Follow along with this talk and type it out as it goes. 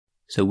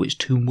So which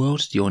tomb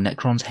worlds do your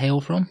Necrons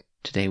hail from?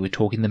 Today we're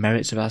talking the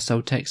merits of our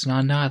Sautekhs and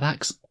our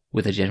Nihilakhs,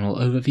 with a general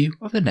overview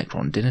of the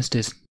Necron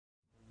dynasties.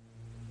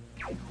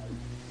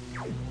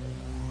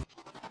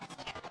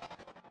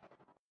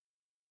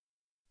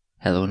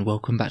 Hello and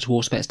welcome back to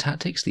Auspex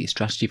Tactics, the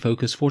strategy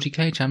focused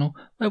 40k channel,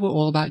 where we're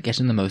all about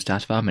getting the most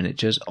out of our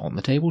miniatures on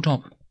the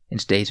tabletop. In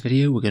today's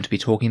video we're going to be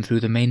talking through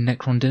the main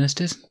Necron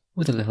dynasties,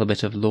 with a little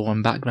bit of lore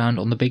and background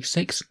on the big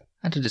six,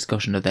 and a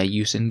discussion of their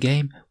use in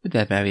game, with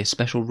their various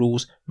special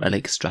rules,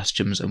 relics,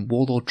 stratagems and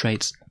warlord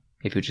traits.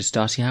 If you're just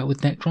starting out with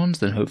Necrons,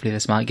 then hopefully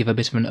this might give a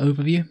bit of an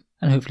overview,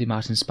 and hopefully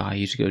might inspire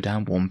you to go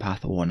down one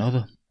path or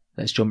another.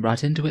 Let's jump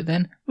right into it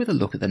then, with a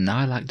look at the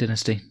Nihilakh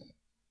dynasty.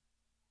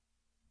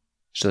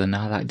 So the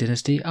Nihilakh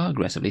dynasty are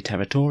aggressively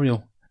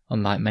territorial.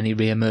 Unlike many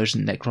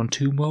re-emergent Necron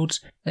tomb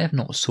worlds, they have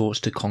not sought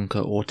to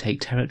conquer or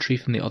take territory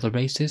from the other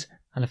races,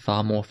 and are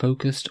far more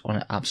focused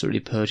on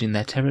absolutely purging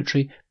their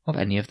territory of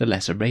any of the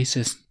lesser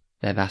races.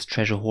 Their vast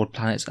treasure hoard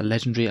planets are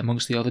legendary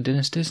amongst the other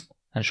dynasties,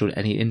 and should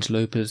any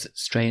interlopers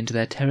stray into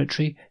their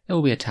territory, they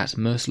will be attacked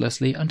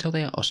mercilessly until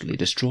they are utterly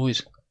destroyed.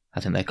 I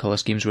think their colour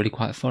scheme is really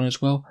quite fun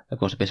as well. They've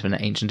got a bit of an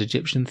ancient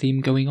Egyptian theme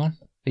going on.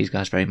 These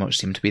guys very much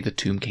seem to be the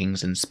Tomb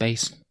Kings in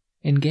space.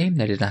 In game,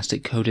 their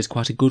dynastic code is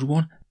quite a good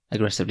one.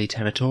 Aggressively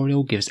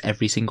territorial gives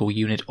every single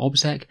unit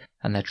obsec,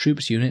 and their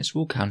troops units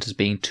will count as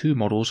being 2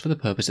 models for the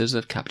purposes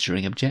of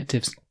capturing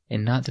objectives.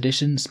 In 9th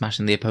edition,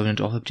 smashing the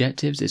opponent off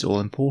objectives is all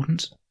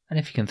important, and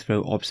if you can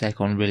throw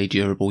obsec on really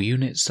durable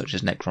units such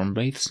as Necron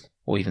Wraiths,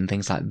 or even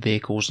things like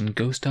vehicles and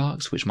ghost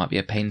arcs, which might be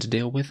a pain to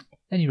deal with,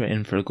 then you're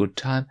in for a good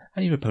time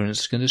and your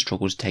opponents are going to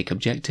struggle to take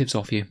objectives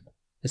off you.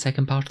 The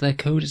second part of their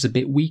code is a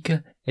bit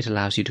weaker. It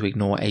allows you to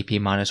ignore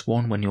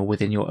AP-1 when you're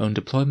within your own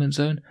deployment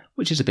zone,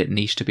 which is a bit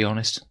niche to be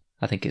honest.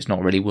 I think it's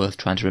not really worth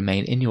trying to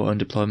remain in your own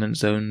deployment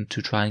zone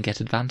to try and get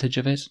advantage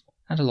of it,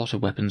 and a lot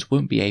of weapons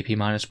won't be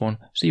AP-1,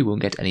 so you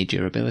won't get any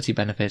durability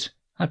benefit.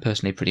 I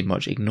personally pretty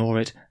much ignore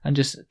it and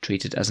just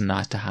treat it as a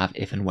nice to have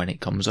if and when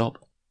it comes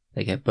up.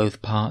 They get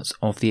both parts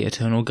of the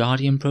Eternal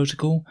Guardian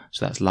protocol,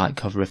 so that's light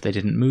cover if they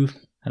didn't move,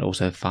 and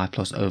also 5+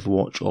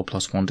 Overwatch or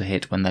 +1 to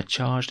hit when they're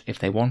charged if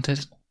they want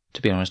it.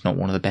 To be honest, not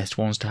one of the best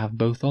ones to have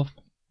both of.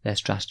 Their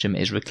stratagem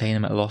is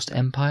Reclaim a Lost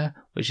Empire,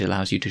 which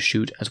allows you to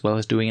shoot as well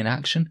as doing an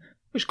action,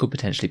 which could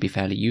potentially be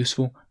fairly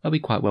useful. They'll be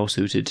quite well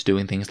suited to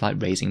doing things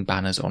like raising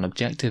banners on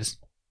objectives.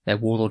 Their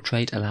Warlord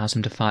trait allows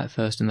them to fight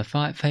first in the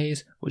fight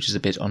phase, which is a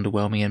bit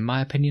underwhelming in my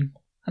opinion,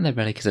 and their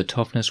relic is a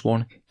toughness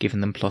one,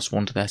 giving them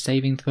 +1 to their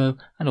saving throw,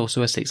 and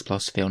also a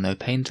 6+ feel no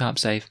pain type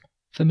save.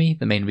 For me,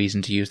 the main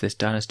reason to use this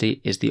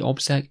dynasty is the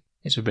obsec.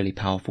 It's a really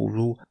powerful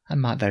rule,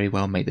 and might very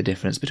well make the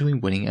difference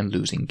between winning and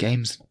losing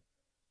games.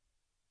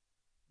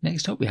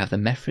 Next up we have the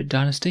Mephrit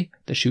dynasty,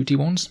 the shooty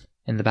ones.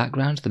 In the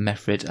background, the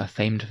Mephrit are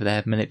famed for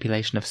their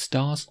manipulation of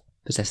stars,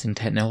 possessing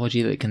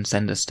technology that can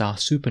send a star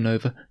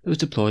supernova that was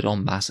deployed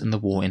en masse in the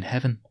War in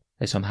Heaven.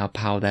 They somehow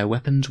power their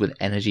weapons with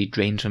energy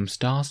drained from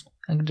stars,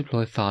 and can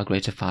deploy far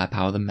greater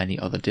firepower than many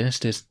other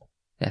dynasties.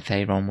 Their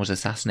Pharaon was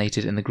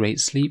assassinated in the Great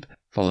Sleep,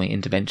 following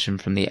intervention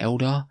from the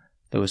Eldar,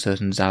 though a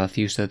certain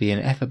Zarathustra the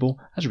Ineffable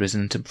has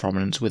risen to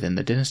prominence within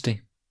the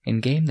dynasty.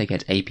 In game they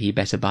get AP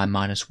better by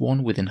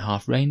 -1 within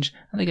half range,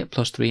 and they get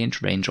 +3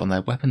 inch range on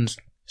their weapons.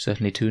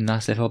 Certainly 2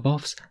 nice little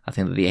buffs. I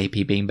think that the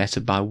AP being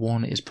better by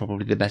 1 is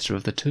probably the better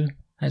of the 2,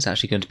 and it's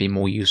actually going to be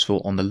more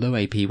useful on the low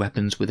AP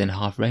weapons within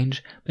half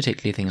range,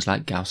 particularly things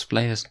like Gauss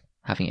Flayers.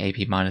 Having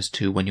AP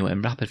 -2 when you're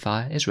in rapid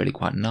fire is really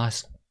quite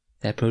nice.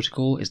 Their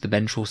protocol is the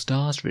Ventral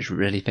Stars, which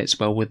really fits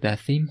well with their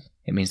theme.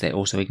 It means they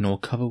also ignore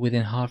cover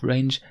within half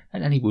range,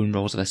 and any wound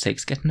rolls of a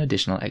 6 get an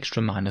additional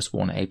extra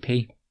 -1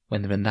 AP.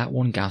 When they're in that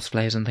one, Gauss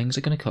Flayers and things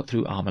are going to cut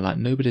through armour like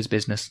nobody's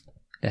business.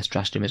 Their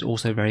stratagem is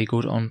also very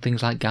good on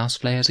things like Gauss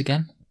Flayers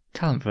again.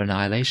 Talent for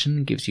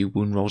Annihilation gives you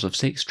wound rolls of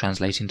 6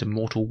 translating to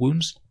mortal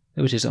wounds,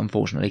 though it is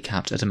unfortunately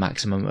capped at a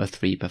maximum of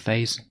 3 per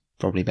phase.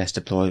 Probably best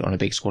deployed on a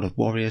big squad of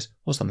warriors,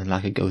 or something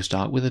like a Ghost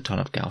Arc with a ton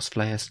of Gauss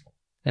Flayers.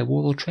 Their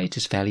Warlord trait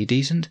is fairly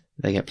decent.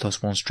 They get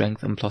 +1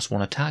 strength and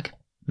 +1 attack.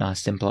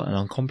 Nice, simple and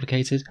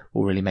uncomplicated,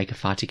 will really make a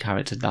fighty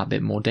character that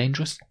bit more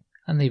dangerous.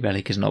 And the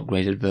relic is an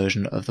upgraded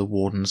version of the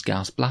Warden's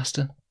Gauss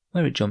Blaster,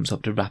 where it jumps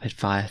up to rapid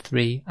fire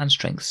 3 and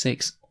strength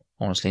 6.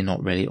 Honestly,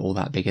 not really all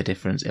that big a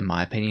difference in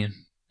my opinion.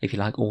 If you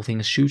like all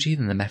things shooty,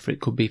 then the Mephrit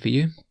could be for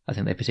you. I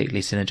think they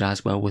particularly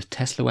synergise well with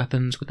Tesla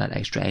weapons with that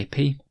extra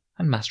AP,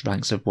 and massed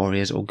ranks of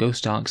warriors or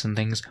ghost arcs and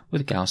things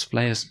with Gauss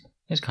Flayers.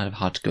 It's kind of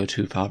hard to go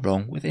too far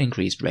wrong with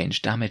increased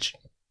range damage.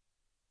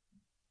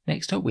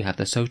 Next up we have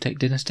the Sautekh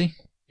dynasty.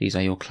 These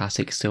are your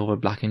classic silver,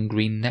 black and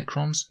green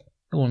Necrons,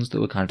 the ones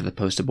that were kind of the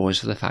poster boys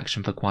for the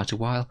faction for quite a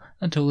while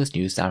until this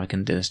new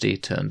Szarekhan dynasty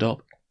turned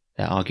up.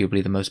 They're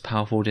arguably the most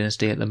powerful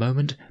dynasty at the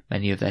moment.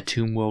 Many of their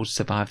tomb worlds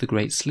survive the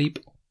Great Sleep,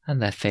 and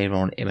their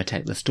Pharaon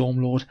Imhotep the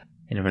Stormlord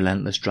in a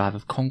relentless drive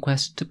of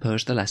conquest to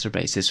purge the lesser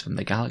races from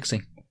the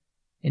galaxy.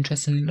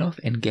 Interestingly enough,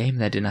 in game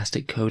their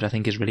dynastic code I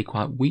think is really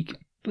quite weak,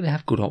 but they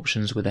have good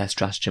options with their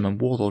stratagem and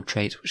warlord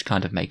trait which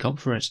kind of make up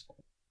for it.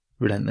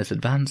 Relentless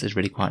Advance is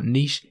really quite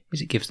niche, as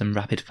it gives them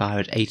rapid fire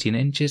at 18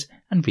 inches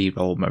and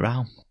reroll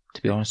morale.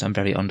 To be honest, I'm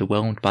very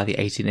underwhelmed by the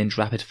 18-inch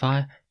rapid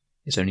fire.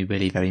 It's only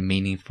really very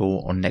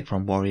meaningful on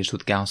Necron warriors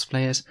with Gauss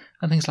flares,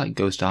 and things like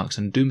Ghost Arcs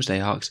and Doomsday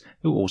Arcs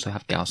who also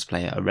have Gauss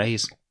flare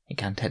arrays. It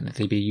can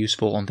technically be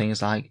useful on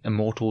things like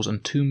Immortals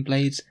and Tomb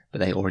Blades, but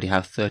they already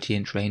have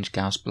 30-inch range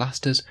Gauss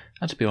blasters,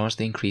 and to be honest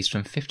the increase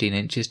from 15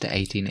 inches to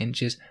 18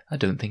 inches I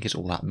don't think is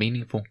all that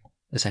meaningful.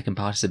 The second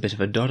part is a bit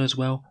of a dud as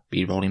well.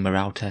 Re-rolling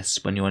morale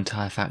tests when your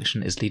entire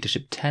faction is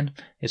leadership 10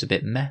 is a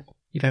bit meh.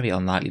 You're very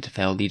unlikely to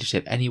fail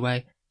leadership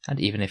anyway, and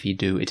even if you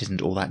do, it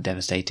isn't all that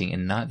devastating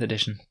in 9th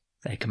edition.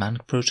 Their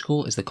command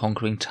protocol is the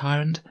Conquering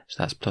Tyrant, so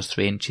that's plus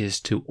 3 inches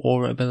to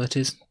aura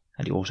abilities,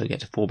 and you also get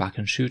to fall back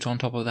and shoot on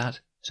top of that,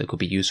 so it could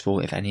be useful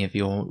if any of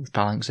your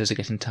phalanxes are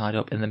getting tied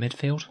up in the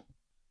midfield.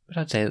 But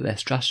I'd say that their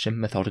stratagem,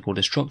 Methodical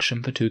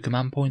Destruction, for 2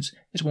 command points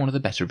is one of the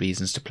better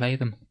reasons to play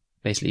them.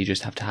 Basically you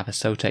just have to have a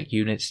Sautekh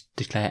unit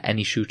declare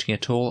any shooting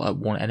at all at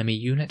one enemy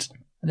unit,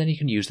 and then you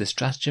can use this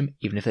stratagem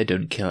even if they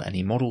don't kill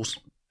any models.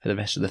 For the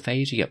rest of the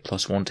phase you get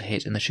 +1 to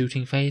hit in the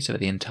shooting phase over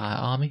the entire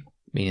army,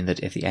 meaning that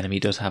if the enemy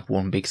does have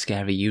one big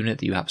scary unit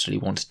that you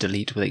absolutely want to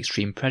delete with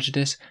extreme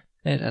prejudice,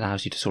 then it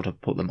allows you to sort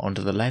of put them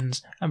under the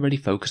lens and really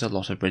focus a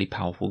lot of really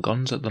powerful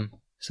guns at them.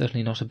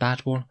 Certainly not a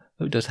bad one,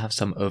 though it does have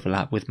some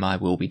overlap with My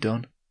Will Be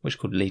Done, which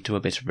could lead to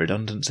a bit of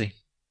redundancy.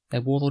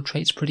 Their Warlord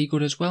trait's pretty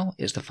good as well.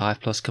 It's the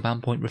 5+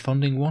 command point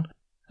refunding one,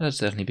 and I'd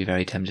certainly be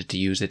very tempted to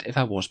use it if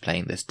I was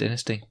playing this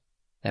dynasty.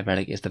 Their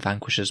relic is the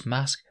Vanquisher's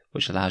Mask,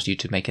 which allows you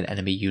to make an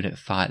enemy unit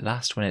fight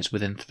last when it's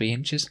within 3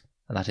 inches,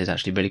 and that is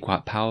actually really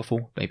quite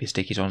powerful. Maybe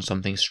stick it on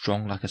something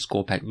strong like a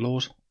Szarekhan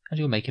Lord, and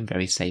you'll make him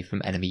very safe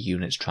from enemy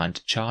units trying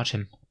to charge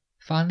him.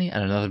 Finally,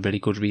 and another really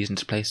good reason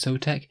to play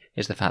Sautekh,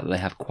 is the fact that they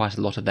have quite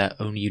a lot of their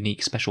own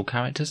unique special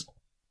characters.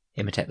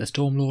 Imhotep the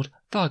Stormlord,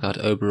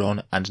 Thargard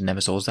Oberon and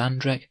Nemesor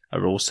Zandrek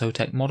are all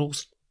Sautekh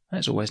models, and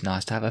it's always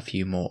nice to have a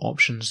few more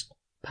options.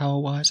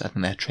 Power-wise, I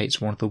think their trait's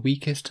one of the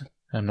weakest, and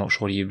I'm not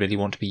sure you really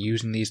want to be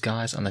using these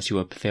guys unless you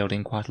are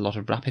fielding quite a lot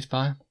of rapid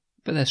fire,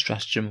 but their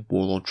stratagem,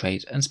 Warlord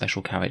trait and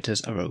special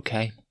characters are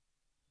okay.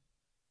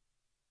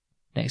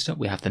 Next up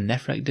we have the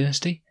Nephrekh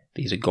dynasty.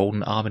 These are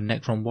golden armoured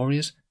Necron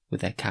warriors,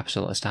 with their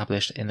capital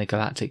established in the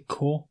galactic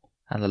core,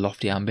 and the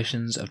lofty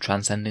ambitions of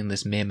transcending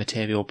this mere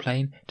material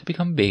plane to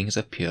become beings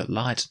of pure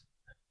light.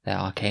 Their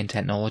arcane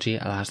technology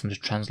allows them to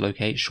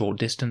translocate short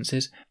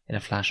distances in a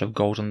flash of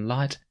golden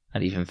light,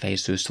 and even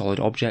phase through solid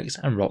objects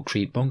and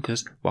rockcrete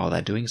bunkers while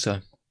they're doing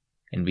so.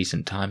 In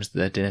recent times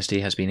the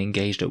dynasty has been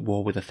engaged at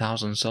war with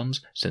 1,000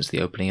 Suns since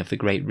the opening of the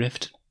Great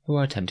Rift, who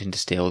are attempting to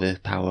steal the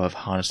power of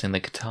harnessing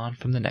the Catan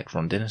from the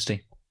Necron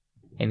dynasty.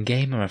 In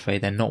game I'm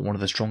afraid they're not one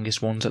of the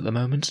strongest ones at the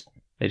moment.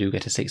 They do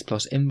get a 6+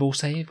 invul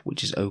save,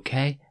 which is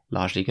okay,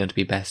 largely going to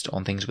be best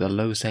on things with a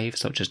low save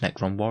such as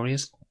Necron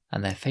warriors,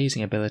 and their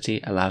phasing ability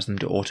allows them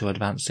to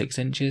auto-advance 6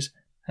 inches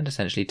and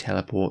essentially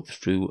teleport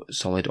through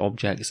solid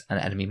objects and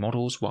enemy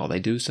models while they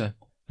do so.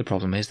 The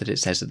problem is that it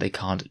says that they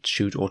can't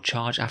shoot or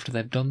charge after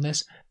they've done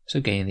this, so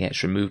gaining the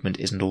extra movement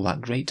isn't all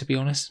that great to be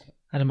honest,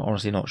 and I'm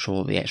honestly not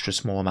sure that the extra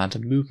small amount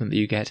of movement that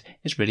you get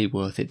is really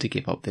worth it to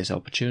give up this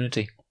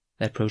opportunity.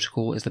 Their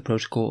protocol is the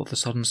protocol of the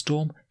Sudden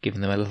Storm,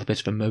 giving them a little bit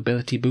of a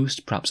mobility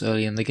boost perhaps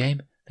early in the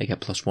game. They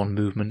get +1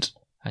 movement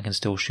and can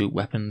still shoot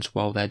weapons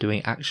while they're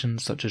doing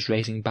actions such as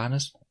raising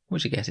banners,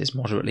 which I guess is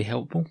moderately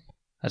helpful.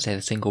 I'd say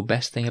the single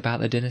best thing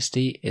about the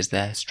dynasty is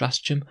their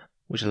stratagem,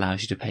 which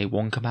allows you to pay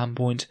 1 command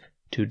point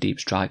to deep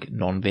strike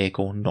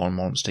non-vehicle,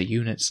 non-monster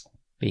units.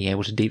 Being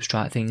able to deep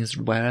strike things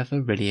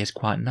wherever really is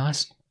quite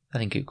nice. I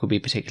think it could be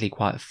particularly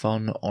quite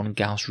fun on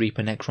Gauss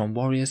Reaper Necron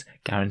warriors,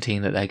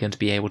 guaranteeing that they're going to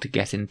be able to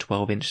get in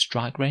 12-inch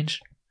strike range,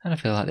 and I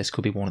feel like this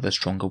could be one of the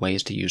stronger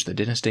ways to use the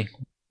dynasty.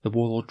 The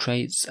Warlord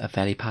traits are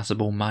fairly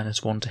passable,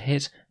 -1 to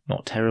hit,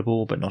 not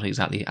terrible but not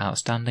exactly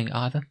outstanding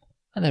either,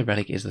 and their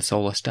relic is the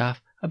Solar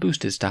Staff, a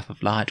boosted Staff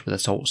of Light with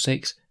Assault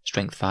 6,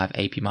 Strength 5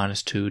 AP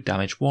 -2,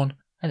 Damage 1,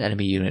 and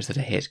enemy units that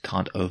are hit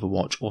can't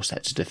overwatch or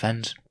set to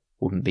defend.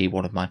 Wouldn't be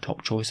one of my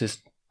top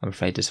choices. I'm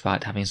afraid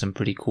despite having some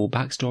pretty cool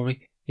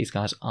backstory, these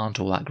guys aren't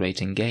all that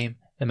great in game,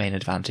 the main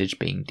advantage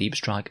being Deep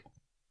Strike.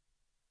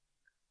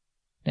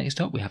 Next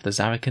up we have the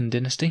Szarekhan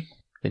dynasty,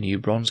 the new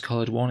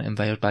bronze-coloured one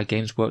unveiled by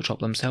Games Workshop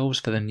themselves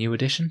for the new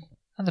edition,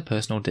 and the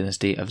personal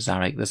dynasty of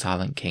Szarekh the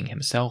Silent King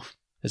himself.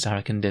 The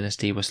Szarekhan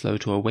dynasty were slow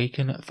to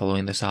awaken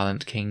following the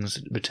Silent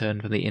King's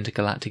return from the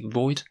intergalactic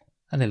void,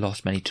 and they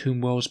lost many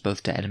tomb worlds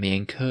both to enemy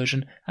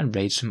incursion and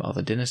raids from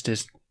other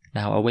dynasties.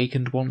 Now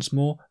awakened once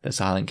more, the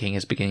Silent King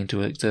is beginning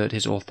to exert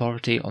his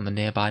authority on the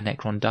nearby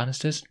Necron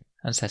dynasties,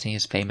 and setting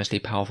his famously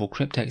powerful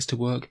cryptex to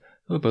work,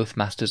 who are both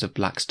masters of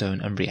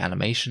Blackstone and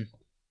reanimation.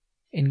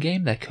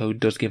 In-game, their code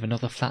does give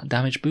another flat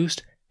damage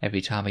boost. Every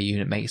time a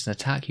unit makes an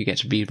attack, you get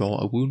to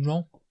reroll a wound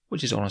roll,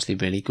 which is honestly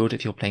really good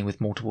if you're playing with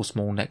multiple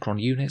small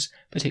Necron units,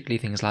 particularly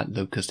things like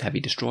Locust Heavy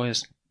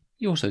Destroyers.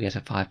 You also get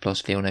a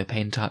 5+ Feel No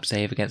Pain type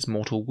save against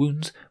mortal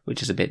wounds,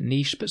 which is a bit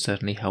niche but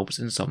certainly helps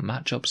in some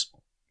matchups.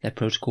 Their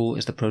protocol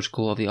is the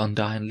protocol of the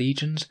Undying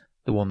Legions,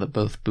 the one that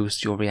both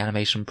boosts your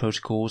reanimation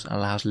protocols and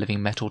allows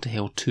living metal to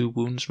heal 2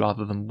 wounds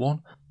rather than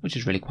 1, which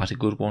is really quite a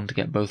good one to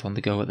get both on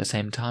the go at the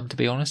same time to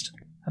be honest.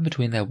 and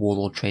between their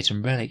Warlord trait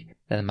and relic,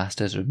 they're the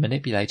masters of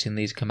manipulating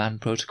these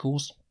command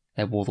protocols.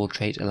 Their Warlord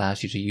trait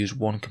allows you to use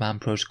one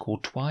command protocol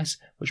twice,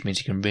 which means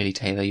you can really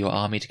tailor your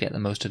army to get the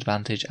most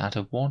advantage out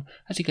of one,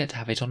 as you get to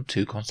have it on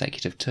 2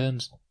 consecutive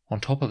turns. On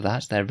top of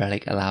that, their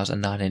relic allows a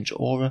 9-inch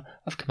aura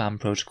of command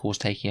protocols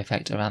taking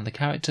effect around the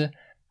character,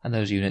 and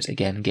those units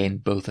again gain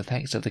both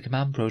effects of the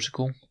command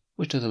protocol,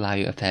 which does allow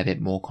you a fair bit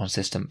more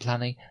consistent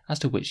planning as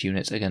to which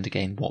units are going to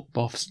gain what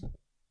buffs.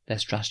 Their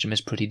stratagem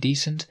is pretty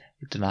decent,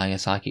 denying a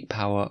psychic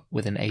power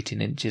within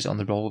 18 inches on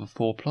the roll of a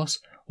 4+,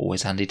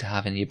 always handy to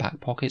have in your back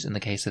pocket in the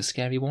case of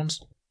scary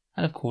ones.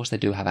 And of course they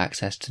do have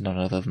access to none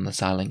other than the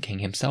Silent King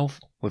himself.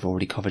 We've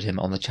already covered him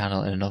on the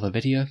channel in another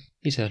video.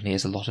 He certainly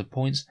is a lot of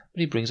points, but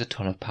he brings a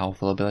ton of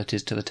powerful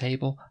abilities to the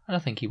table, and I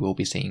think he will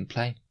be seeing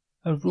play.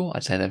 Overall,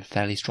 I'd say they're a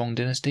fairly strong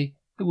dynasty.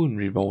 The wound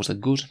rerolls are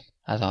good,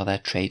 as are their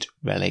trait,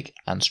 relic,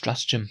 and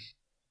stratagem.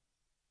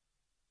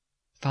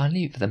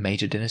 Finally, for the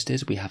major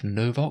dynasties, we have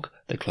Novokh,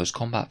 the close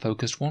combat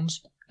focused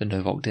ones. The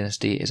Novokh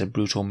dynasty is a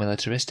brutal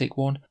militaristic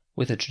one,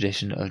 with a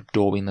tradition of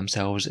daubing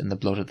themselves in the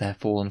blood of their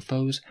fallen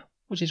foes,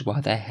 which is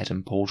why their head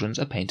and pauldrons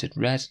are painted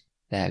red.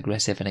 They're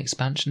aggressive and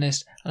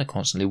expansionist, and are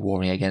constantly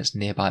warring against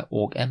nearby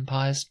Orc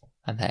empires,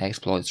 and their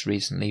exploits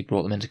recently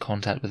brought them into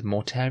contact with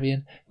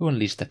Mortarion, who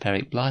unleashed the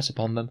Ferric Blight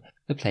upon them,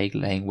 the plague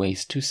laying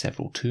waste to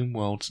several tomb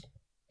worlds.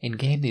 In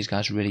game, these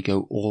guys really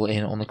go all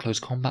in on the close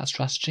combat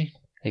strategy.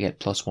 They get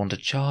 +1 to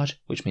charge,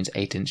 which means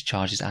 8-inch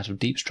charges out of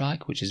Deep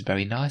Strike, which is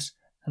very nice,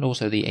 and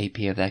also the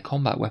AP of their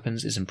combat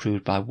weapons is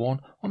improved by 1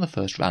 on the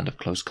first round of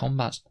close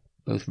combat.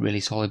 Both really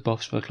solid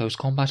buffs for a close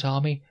combat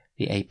army,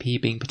 the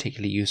AP being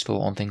particularly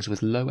useful on things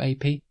with low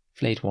AP,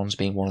 Flayed Ones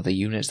being one of the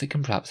units that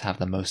can perhaps have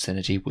the most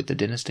synergy with the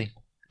dynasty.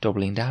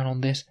 Doubling down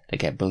on this, they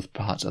get both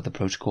parts of the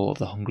protocol of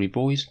the Hungry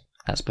Boys,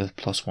 that's both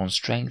 +1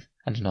 strength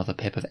and another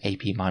pip of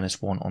AP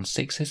 -1 on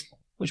 6s,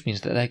 which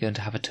means that they're going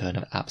to have a turn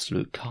of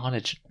absolute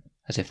carnage.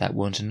 As if that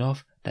weren't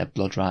enough, their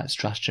Blood Riot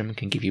stratagem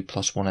can give you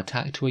 +1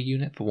 attack to a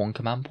unit for 1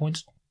 command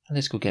point, and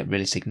this could get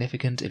really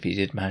significant if you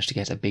did manage to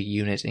get a big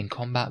unit in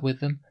combat with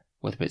them,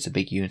 whether it's a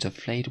big unit of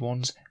Flayed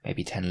Ones,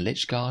 maybe 10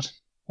 Lich Guard,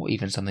 or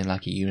even something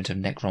like a unit of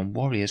Necron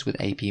warriors with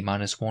AP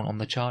 -1 on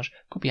the charge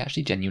could be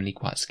actually genuinely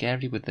quite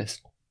scary with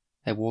this.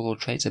 Their Warlord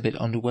trait's a bit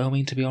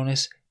underwhelming, to be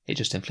honest. It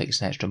just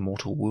inflicts an extra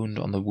mortal wound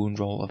on the wound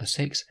roll of a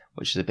 6,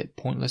 which is a bit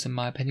pointless in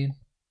my opinion.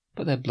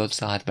 But their Blood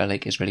Scythe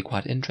relic is really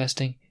quite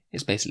interesting.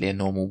 It's basically a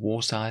normal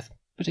war scythe,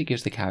 but it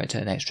gives the character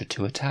an extra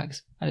 2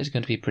 attacks, and it's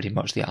going to be pretty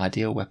much the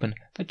ideal weapon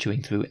for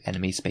chewing through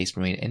enemy Space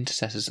Marine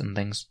intercessors and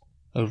things.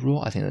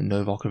 Overall, I think that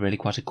Novokh are really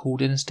quite a cool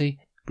dynasty.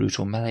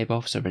 Brutal melee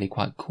buffs are really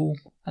quite cool,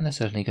 and they're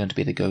certainly going to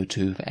be the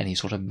go-to for any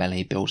sort of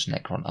melee-built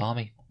Necron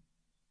army.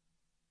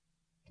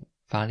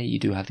 Finally, you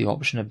do have the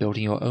option of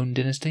building your own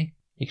dynasty.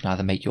 You can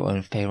either make your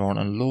own Pharaon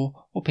and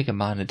Law, or pick a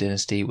minor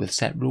dynasty with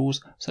set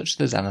rules, such as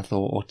the Xanathor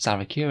or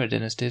Szarekhan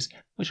dynasties,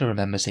 which I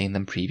remember seeing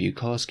them preview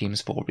colour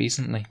schemes for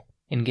recently.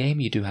 In game,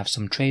 you do have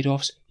some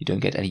trade-offs. You don't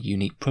get any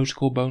unique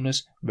protocol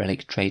bonus,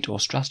 relic, trait or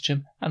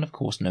stratagem, and of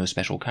course no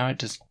special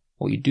characters.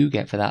 What you do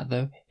get for that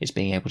though, is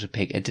being able to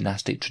pick a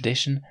dynastic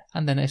tradition,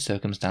 and then a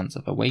circumstance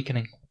of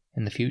awakening.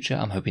 In the future,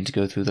 I'm hoping to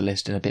go through the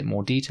list in a bit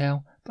more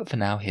detail, but for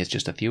now here's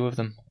just a few of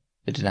them.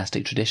 The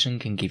dynastic tradition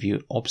can give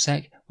you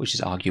Auspex, which is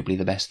arguably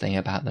the best thing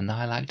about the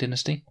Nihilakh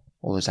dynasty,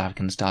 or the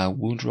Szarekhan style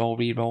wound roll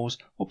rerolls,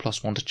 or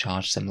 +1 to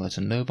charge similar to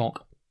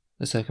Novokh.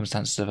 The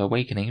circumstances of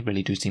awakening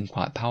really do seem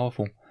quite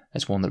powerful.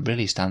 There's one that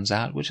really stands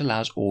out, which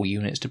allows all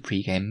units to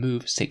pre-game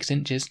move 6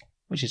 inches,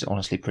 which is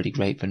honestly pretty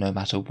great for no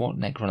matter what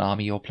Necron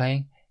army you're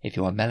playing. If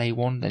you're a melee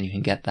one, then you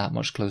can get that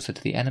much closer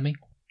to the enemy.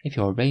 If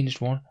you're a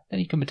ranged one, then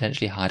you can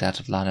potentially hide out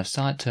of line of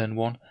sight turn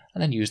 1,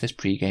 and then use this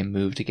pre-game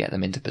move to get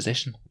them into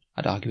position.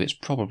 I'd argue it's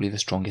probably the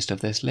strongest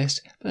of this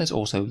list, but there's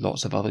also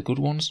lots of other good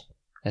ones.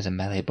 There's a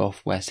melee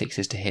buff where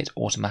 6s to hit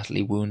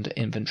automatically wound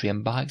infantry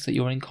and bikes that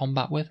you're in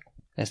combat with.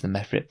 There's the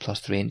Mephrit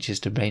 +3 inches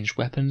to ranged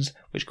weapons,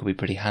 which could be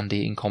pretty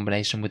handy in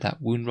combination with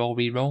that wound roll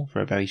reroll for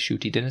a very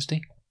shooty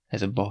dynasty.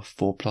 There's a buff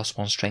for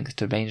 +1 strength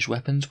to ranged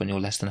weapons when you're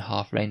less than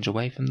half range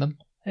away from them.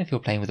 And if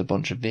you're playing with a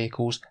bunch of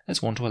vehicles,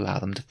 there's one to allow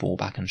them to fall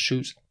back and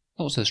shoot.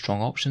 Lots of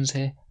strong options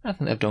here, and I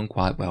think they've done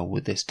quite well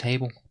with this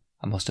table.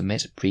 I must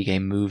admit,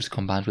 pre-game moves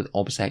combined with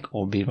Auspex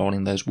or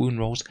re-rolling those wound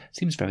rolls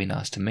seems very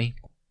nice to me.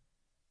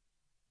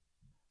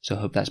 So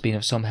I hope that's been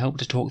of some help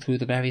to talk through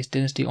the various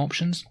dynasty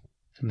options.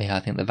 For me, I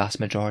think the vast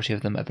majority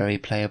of them are very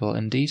playable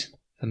indeed.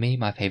 For me,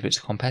 my favourites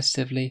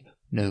competitively,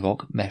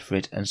 Novokh,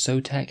 Mephrit and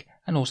Sautekh,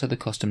 and also the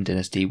custom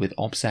dynasty with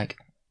Auspex.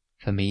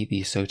 For me,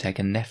 the Sautekh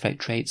and Nephrekh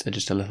traits are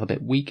just a little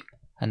bit weak,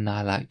 and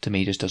Nihilakh to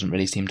me just doesn't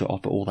really seem to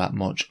offer all that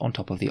much on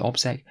top of the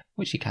Auspex,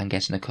 which you can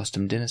get in a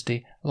custom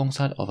dynasty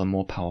alongside other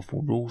more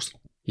powerful rules.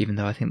 Even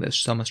though I think that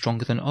some are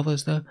stronger than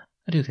others though,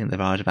 I do think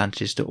there are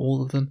advantages to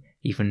all of them.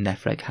 Even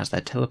Nephrekh has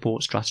their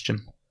teleport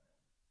stratagem.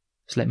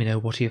 So let me know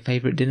what are your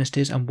favourite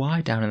dynasties and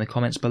why down in the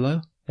comments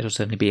below. It'll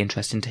certainly be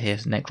interesting to hear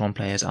Necron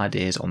players'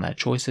 ideas on their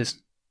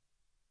choices.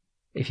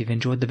 If you've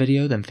enjoyed the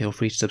video, then feel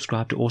free to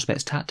subscribe to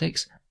Auspex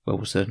Tactics, where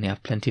we'll certainly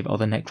have plenty of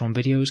other Necron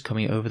videos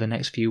coming over the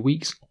next few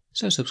weeks,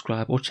 so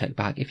subscribe or check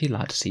back if you'd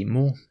like to see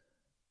more.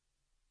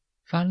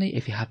 Finally,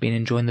 if you have been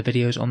enjoying the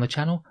videos on the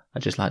channel,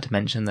 I'd just like to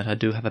mention that I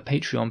do have a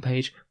Patreon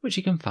page which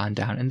you can find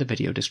down in the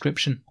video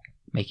description.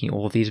 Making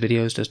all of these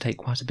videos does take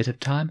quite a bit of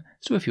time,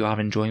 so if you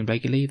are enjoying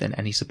regularly then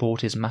any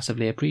support is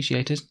massively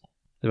appreciated.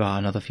 There are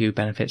another few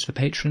benefits for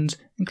patrons,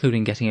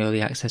 including getting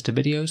early access to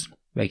videos,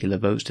 regular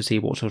votes to see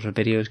what sort of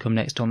videos come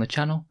next on the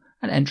channel,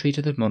 and entry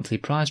to the monthly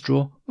prize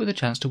draw with a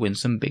chance to win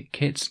some big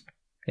kits.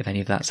 If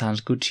any of that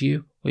sounds good to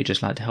you, or you'd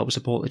just like to help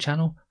support the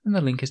channel, then the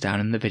link is down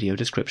in the video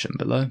description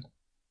below.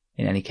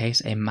 In any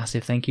case, a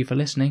massive thank you for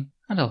listening,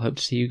 and I'll hope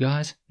to see you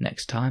guys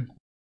next time.